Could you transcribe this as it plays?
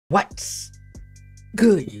What's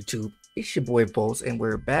good, YouTube? It's your boy Volts, and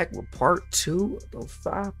we're back with part 2 of the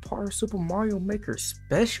 5-part Super Mario Maker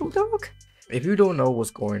special, dog. If you don't know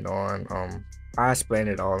what's going on, I explained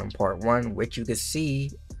it all in part 1, which you can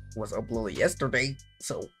see was uploaded yesterday,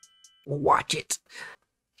 so watch it.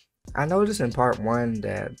 I noticed in part 1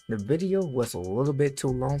 that the video was a little bit too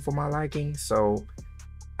long for my liking, so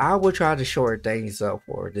I will try to shorten things up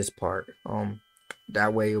for this part.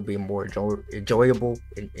 That way it'll be more enjoyable.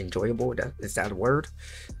 Enjoyable, is that a word?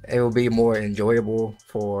 It will be more enjoyable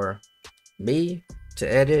for me to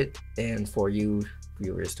edit and for you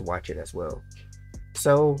viewers to watch it as well.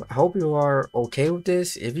 So I hope you are okay with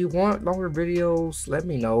this. If you want longer videos, let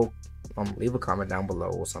me know. Leave a comment down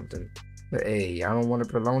below or something. But hey, I don't want to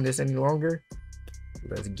prolong this any longer.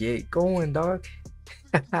 Let's get going, dog.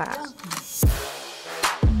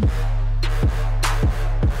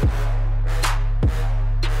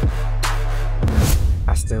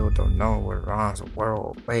 I still don't know what Ron's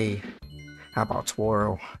world way. How about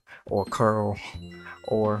twirl or curl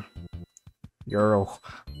or Euro?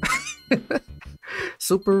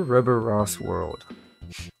 Super Rubber Ross World.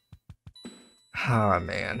 Ah,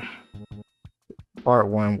 man. Part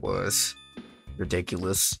 1 was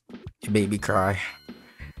ridiculous. It made me cry.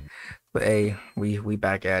 But hey, we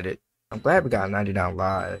back at it. I'm glad we got 99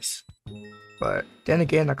 lives. But then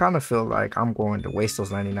again, I kind of feel like I'm going to waste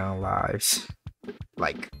those 99 lives.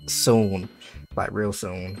 Like soon. Like real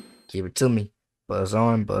soon. Give it to me. Buzz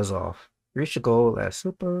on, buzz off. Reach the goal at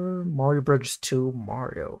Super Mario Bros. 2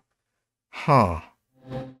 Mario. Huh.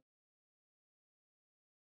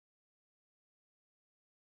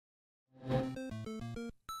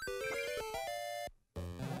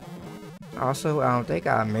 Also, I don't think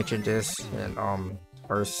I mentioned this in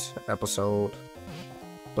first episode,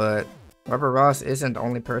 but Rubber Ross isn't the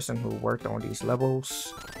only person who worked on these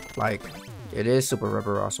levels. Like, it is Super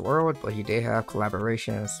Rubber Ross World, but he did have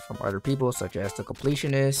collaborations from other people such as the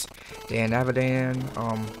Completionist, Dan Avidan,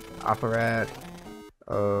 Aparat,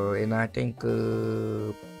 and I think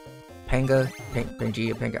Panga,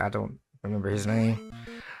 Panga, I don't remember his name,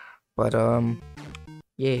 but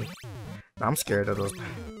yeah, I'm scared of those.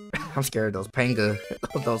 I'm scared of those Panga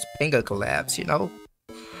collabs, you know.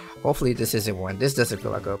 Hopefully this isn't one. This doesn't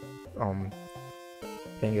feel like a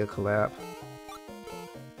Panga collab.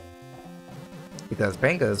 Because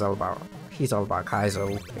Panga is all about, he's all about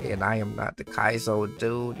Kaizo, and I am not the Kaizo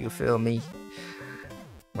dude, you feel me?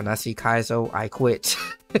 When I see Kaizo, I quit.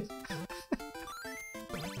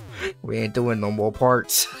 We ain't doing no more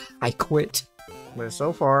parts. I quit. But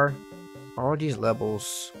so far, all these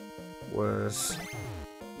levels was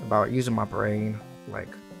about using my brain, like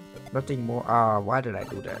nothing more. Why did I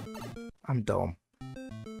do that? I'm dumb.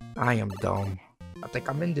 I am dumb. I think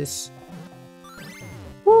I'm in this.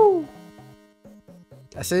 Woo!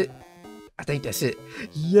 That's it. I think that's it.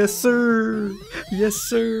 Yes, sir. Yes,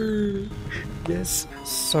 sir. Yes,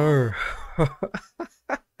 sir.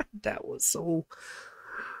 That was so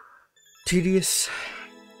tedious.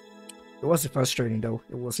 It wasn't frustrating though.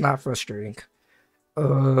 It was not frustrating.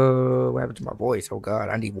 What happened to my voice? Oh god,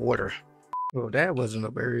 I need water. Well, that wasn't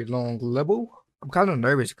a very long level. I'm kind of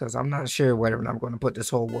nervous because I'm not sure whether I'm going to put this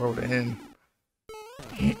whole world in.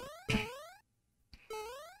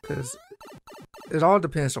 Because it all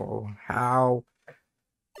depends on how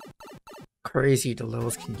crazy the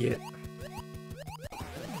levels can get.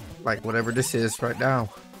 Like whatever this is right now.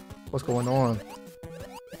 What's going on?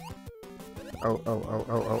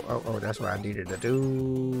 Oh, that's what I needed to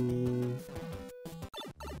do.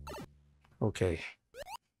 Okay.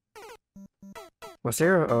 Was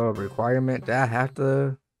there a requirement that I have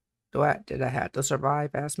to did I have to survive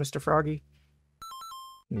as Mr. Froggy?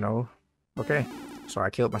 No. Okay. So I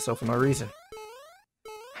killed myself for no reason.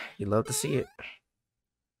 You love to see it.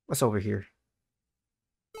 What's over here?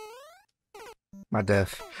 My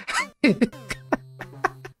death.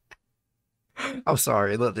 I'm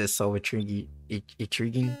sorry, look, this so intriguing.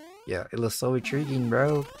 Intriguing? Yeah, it looks so intriguing,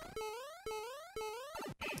 bro.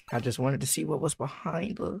 I just wanted to see what was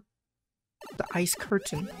behind the ice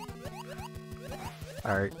curtain.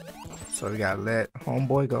 Alright, so we gotta let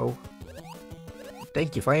homeboy go.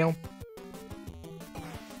 Thank you, fam.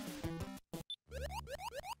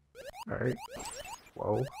 Alright.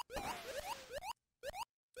 Whoa.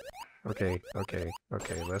 Okay.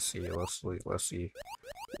 Let's see.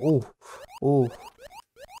 Oh.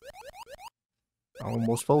 I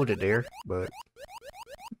almost folded there, but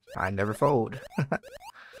I never fold.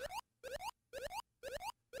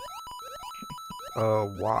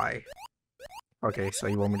 Why? Okay, so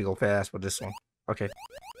you want me to go fast with this one? Okay.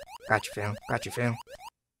 Got you, fam.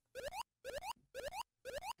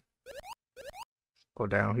 Go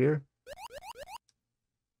down here.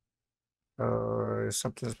 Is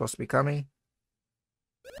something supposed to be coming?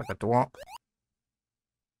 Like a thwomp.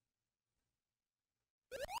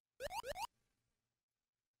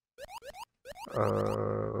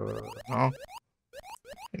 No.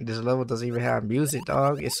 This level doesn't even have music,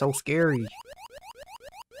 dog. It's so scary.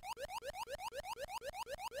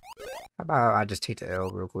 How about I just take the L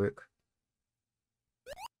real quick?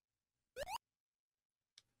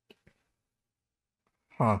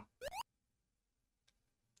 Huh.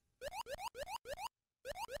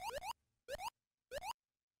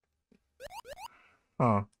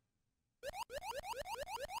 Huh.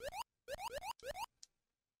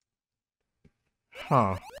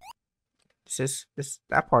 Huh.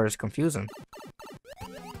 That part is confusing.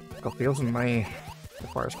 Confusing me.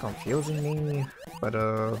 That part is confusing me. But,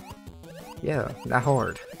 yeah, not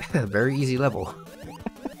hard. Very easy level.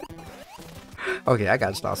 Okay, I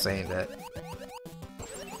gotta stop saying that.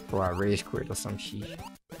 Or I rage quit or some shit.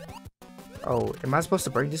 Oh, am I supposed to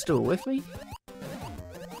bring this dude with me?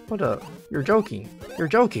 Hold up. You're joking. You're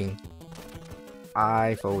joking.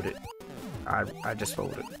 I folded. I just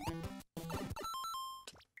folded.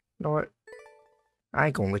 You know what? I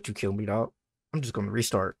ain't gonna let you kill me, dog. I'm just gonna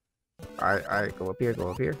restart. Alright, go up here, go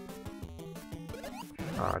up here.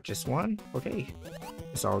 Just one? Okay.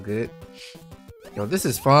 It's all good. Yo, this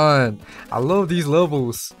is fun. I love these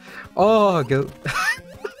levels. Oh, go.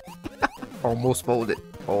 Almost folded.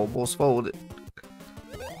 Almost folded.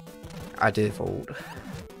 I did fold.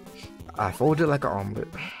 I folded like an omelet.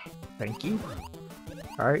 Thank you.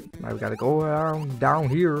 Alright, now we gotta go around down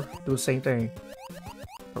here. Do the same thing.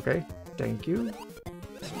 Okay, thank you.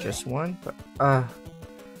 It's just one, but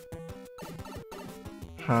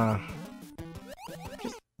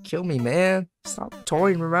just kill me, man. Stop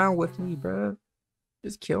toying around with me, bro.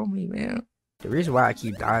 Just kill me, man. The reason why I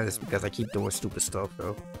keep dying is because I keep doing stupid stuff,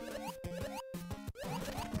 though.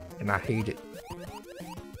 And I hate it.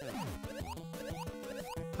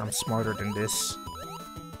 I'm smarter than this.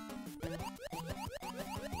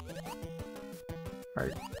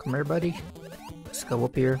 Alright, come here, buddy. Let's go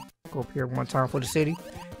up here. Go up here one time for the city.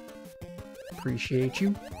 Appreciate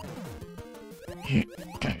you.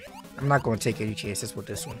 I'm not going to take any chances with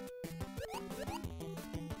this one.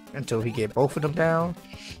 Until he get both of them down,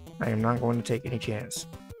 I am not going to take any chance.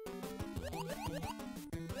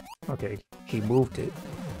 Okay, he moved it.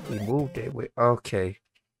 He moved it with... Okay.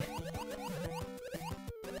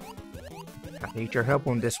 I need your help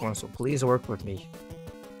on this one, so please work with me.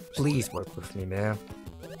 Please work with me, man.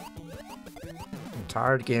 I'm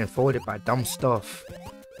tired of getting folded by dumb stuff.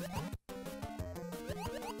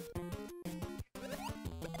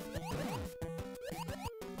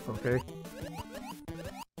 Okay.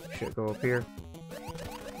 Should go up here.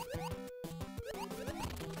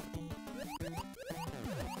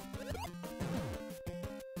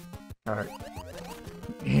 Alright.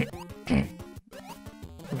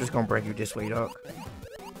 I'm just gonna bring you this way, dog.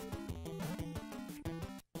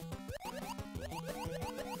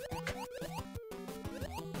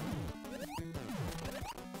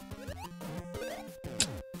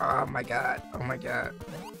 Oh my god. Oh my god.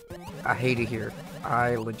 I hate it here.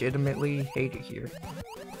 I legitimately hate it here.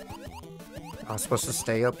 I was supposed to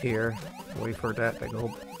stay up here. Wait for that to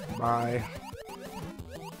go by.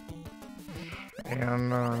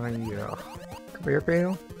 And, yeah. Come here,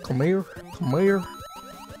 Pam. Come here. Come here.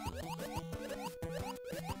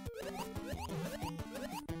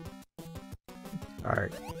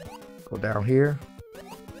 Alright. Go down here.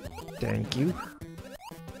 Thank you.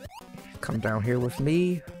 Come down here with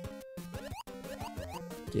me.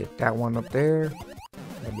 Get that one up there.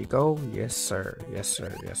 There we go. Yes, sir. Yes,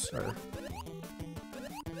 sir. Yes, sir.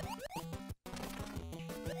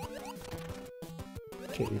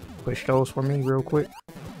 Okay, push those for me real quick.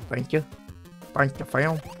 Thank you. Thank you,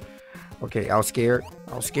 fam. Okay, I was scared.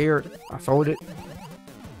 I was scared. I folded.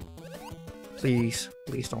 Please,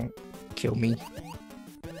 please don't kill me.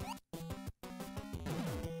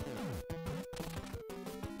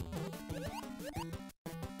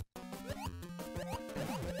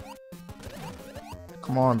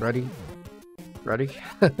 Come on, buddy. Ready?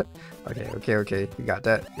 Okay. You got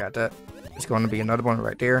that. You got that. There's going to be another one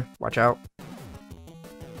right there. Watch out.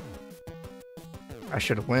 I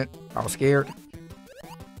should have went. I was scared.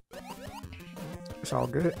 It's all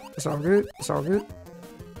good. It's all good. It's all good.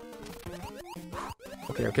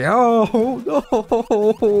 Okay. Oh, no.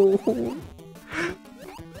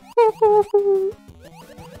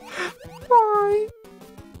 Why?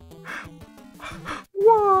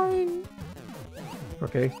 Why?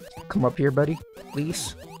 Okay, come up here, buddy.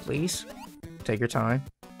 Please, please. Take your time.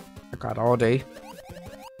 I got all day.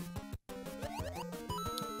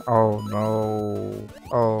 Oh no.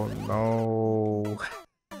 Oh no.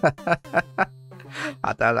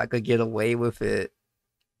 I thought I could get away with it.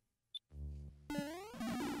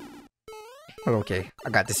 Okay, I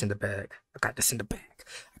got this in the bag. I got this in the bag.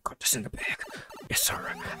 I got this in the bag. Yes, sir.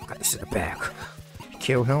 I got this in the bag.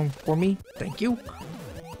 Kill him for me. Thank you.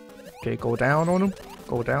 Okay, go down on him.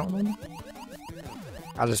 Go down on him.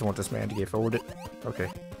 I just want this man to get folded.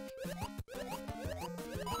 Okay.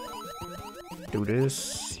 Do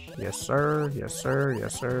this. Yes, sir. Yes, sir.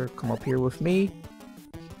 Yes, sir. Come up here with me.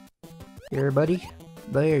 Here, buddy.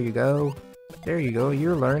 There you go. There you go.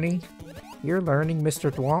 You're learning. You're learning,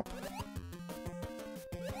 Mr. Thwomp.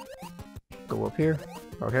 Go up here.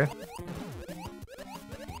 Okay.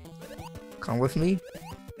 Come with me,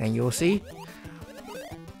 and you'll see.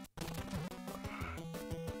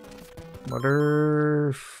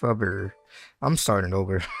 Mother fubber. I'm starting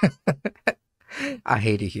over. I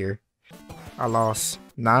hate it here. I lost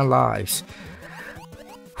 9 lives.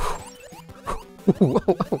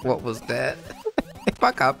 What was that? If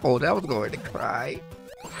I got pulled, I was going to cry.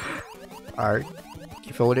 Alright.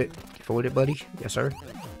 You folded? You folded, buddy? Yes, sir.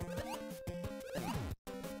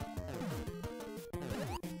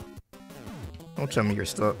 Don't tell me you're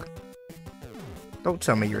stuck. Don't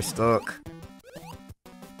tell me you're stuck.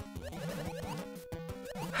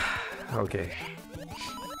 Okay.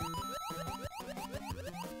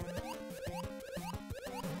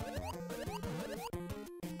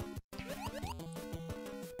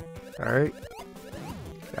 Alright.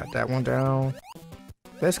 Got that one down.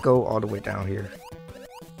 Let's go all the way down here.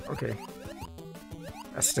 Okay.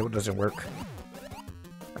 That still doesn't work.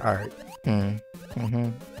 Alright. Can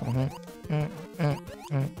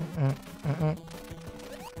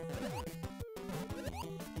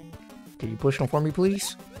you push them for me,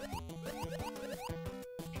 please?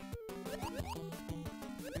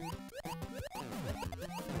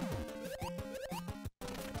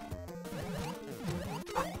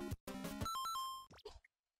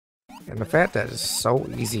 And the fact that it's so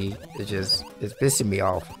easy, it's pissing me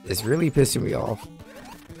off. It's really pissing me off.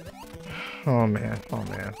 Oh man, oh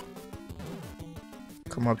man.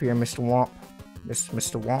 Come up here, Mr. Womp.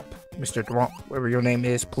 Mr. Womp. Mr. Thwomp, whatever your name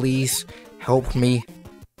is, please help me.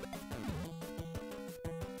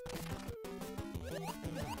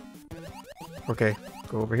 Okay,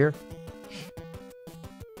 go over here.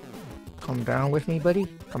 Come down with me, buddy.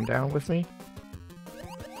 Come down with me.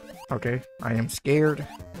 Okay, I am scared.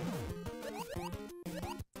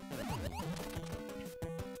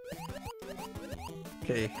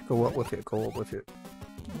 Okay, go up with it, go up with it.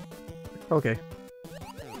 Okay.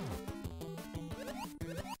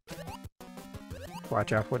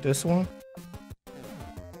 Watch out for this one.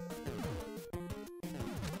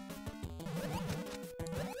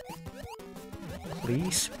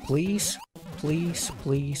 Please, please, please,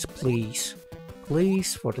 please, please.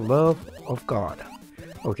 Please, for the love of God.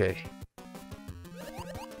 Okay.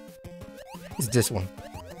 It's this one.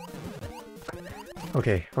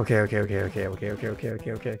 Okay, okay, okay, okay, okay, okay, okay, okay,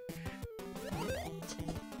 okay, okay.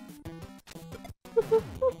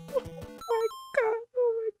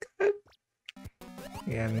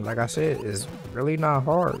 And like I said, it's really not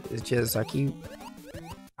hard. It's just I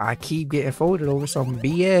keep getting folded over some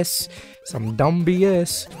BS, some dumb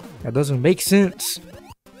BS that doesn't make sense.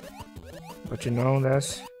 But you know,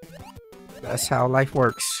 that's how life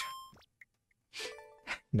works.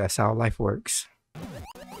 That's how life works.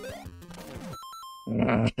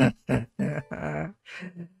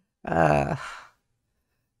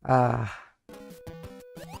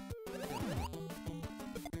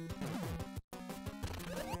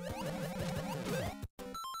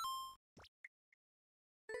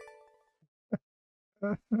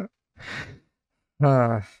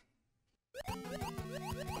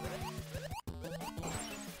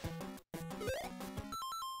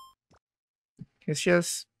 It's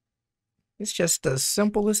just the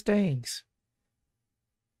simplest things.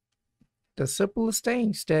 The simplest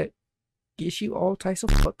things that gets you all types of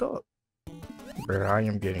fucked up. Bro, I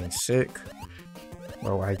am getting sick.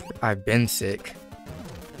 Well, I've been sick.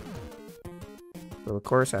 But of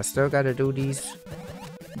course, I still gotta do these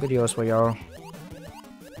videos for y'all.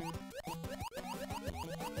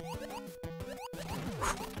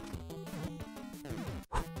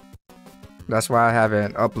 That's why I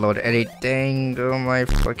haven't uploaded anything. Oh my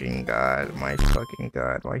fucking god. My fucking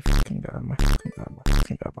god. My fucking god. My fucking god. My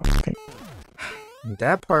fucking god. My fucking god.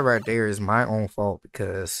 That part right there is my own fault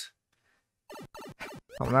because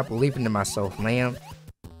I'm not believing in myself, man.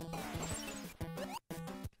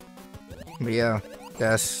 But yeah,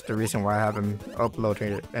 that's the reason why I haven't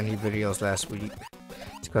uploaded any videos last week.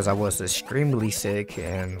 It's because I was extremely sick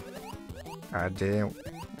and I didn't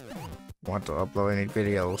want to upload any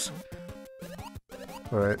videos.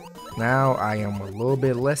 But now I am a little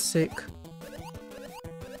bit less sick.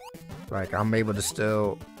 Like, I'm able to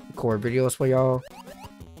still record videos for y'all.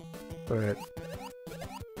 But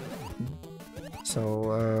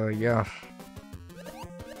so yeah.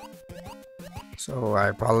 So I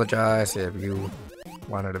apologize if you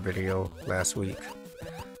wanted a video last week.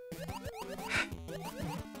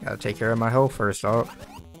 Gotta take care of my health first, dog.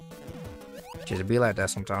 Just be like that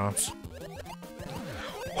sometimes.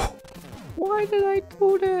 Why did I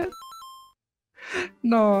do that?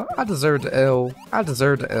 No, I deserve the L. I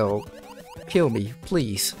deserve the L. Kill me,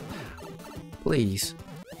 please. Please.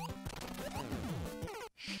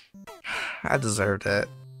 I deserve that.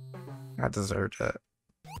 I deserve that.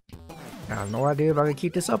 I have no idea if I can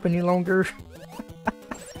keep this up any longer.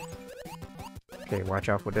 Okay, watch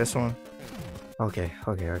out for this one. Okay.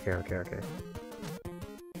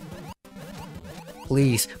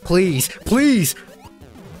 Please, please, please!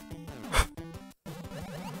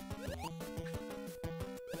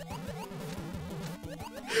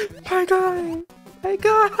 My guy! My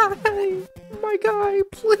guy! My guy,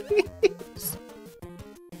 please!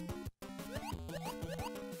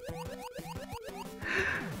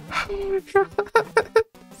 Oh my god!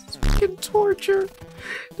 This is fucking torture!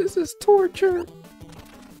 This is torture!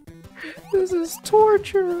 This is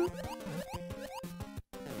torture!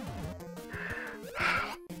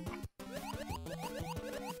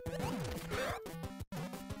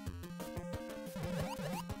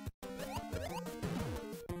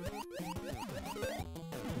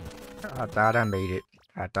 I thought I made it.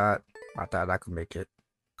 I thought I could make it.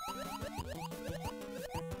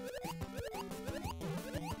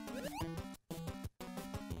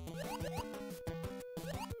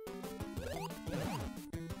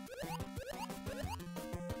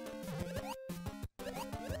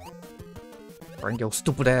 Bring your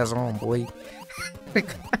stupid ass on, boy.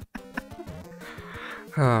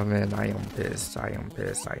 Oh man, I am pissed. I am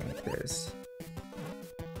pissed. I am pissed.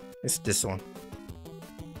 It's this one.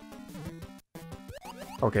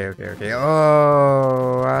 Okay.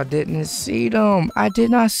 Oh, I didn't see them. I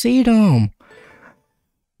did not see them.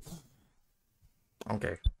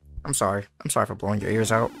 Okay. I'm sorry. I'm sorry for blowing your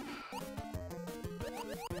ears out.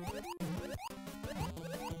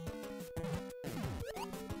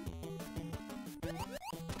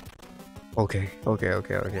 Okay.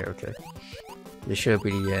 This should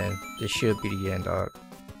be the end. This should be the end, dog.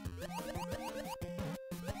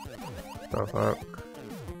 The fuck?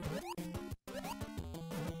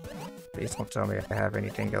 Please don't tell me I have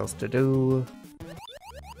anything else to do.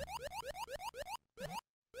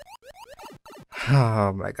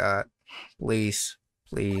 Oh my god. Please.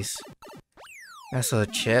 Please. That's a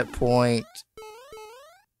checkpoint.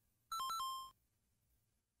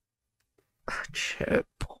 A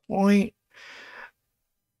checkpoint.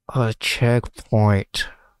 A checkpoint.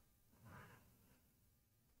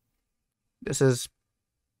 This is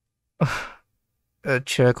a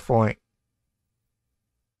checkpoint.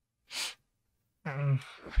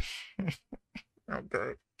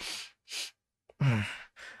 Okay.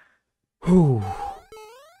 Whew.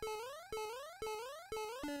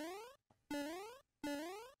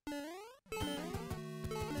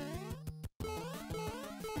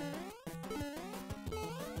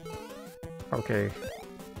 Okay.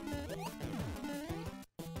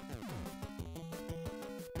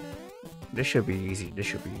 This should be easy. This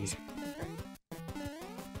should be easy.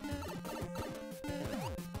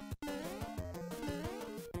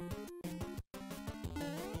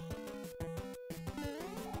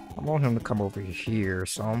 I want him to come over here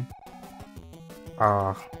some.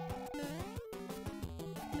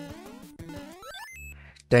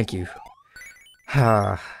 Thank you.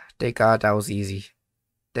 Thank God that was easy.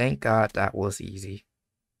 Thank God that was easy.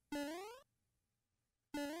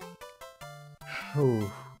 Ooh.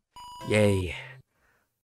 Yay.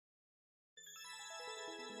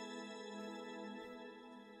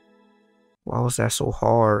 Why was that so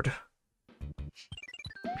hard?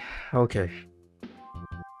 Okay.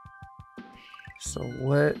 So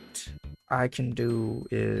what I can do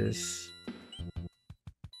is...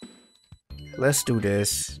 let's do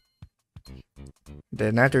this.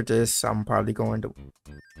 Then after this, I'm probably going to...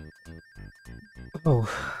 oh.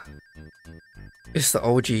 It's the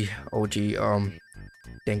OG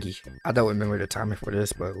thingy. I don't remember the timing for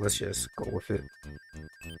this, but let's just go with it.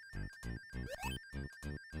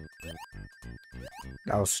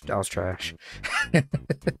 That was trash.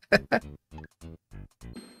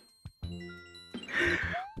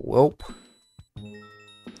 Welp.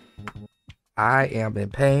 I am in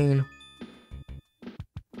pain.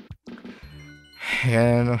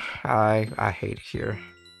 And I hate it here.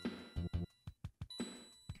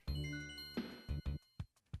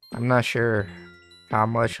 I'm not sure how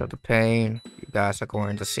much of the pain you guys are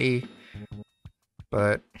going to see,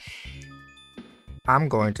 but I'm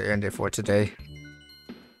going to end it for today.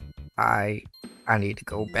 I need to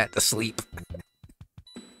go back to sleep.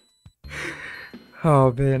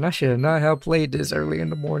 Oh man, I should not have played this early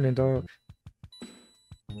in the morning, dog.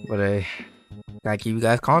 But hey, gotta give you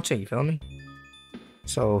guys content, you feel me?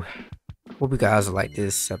 So, hope you guys like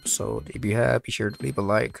this episode. If you have, be sure to leave a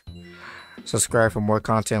like. Subscribe for more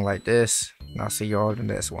content like this. And I'll see y'all in the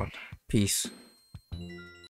next one. Peace.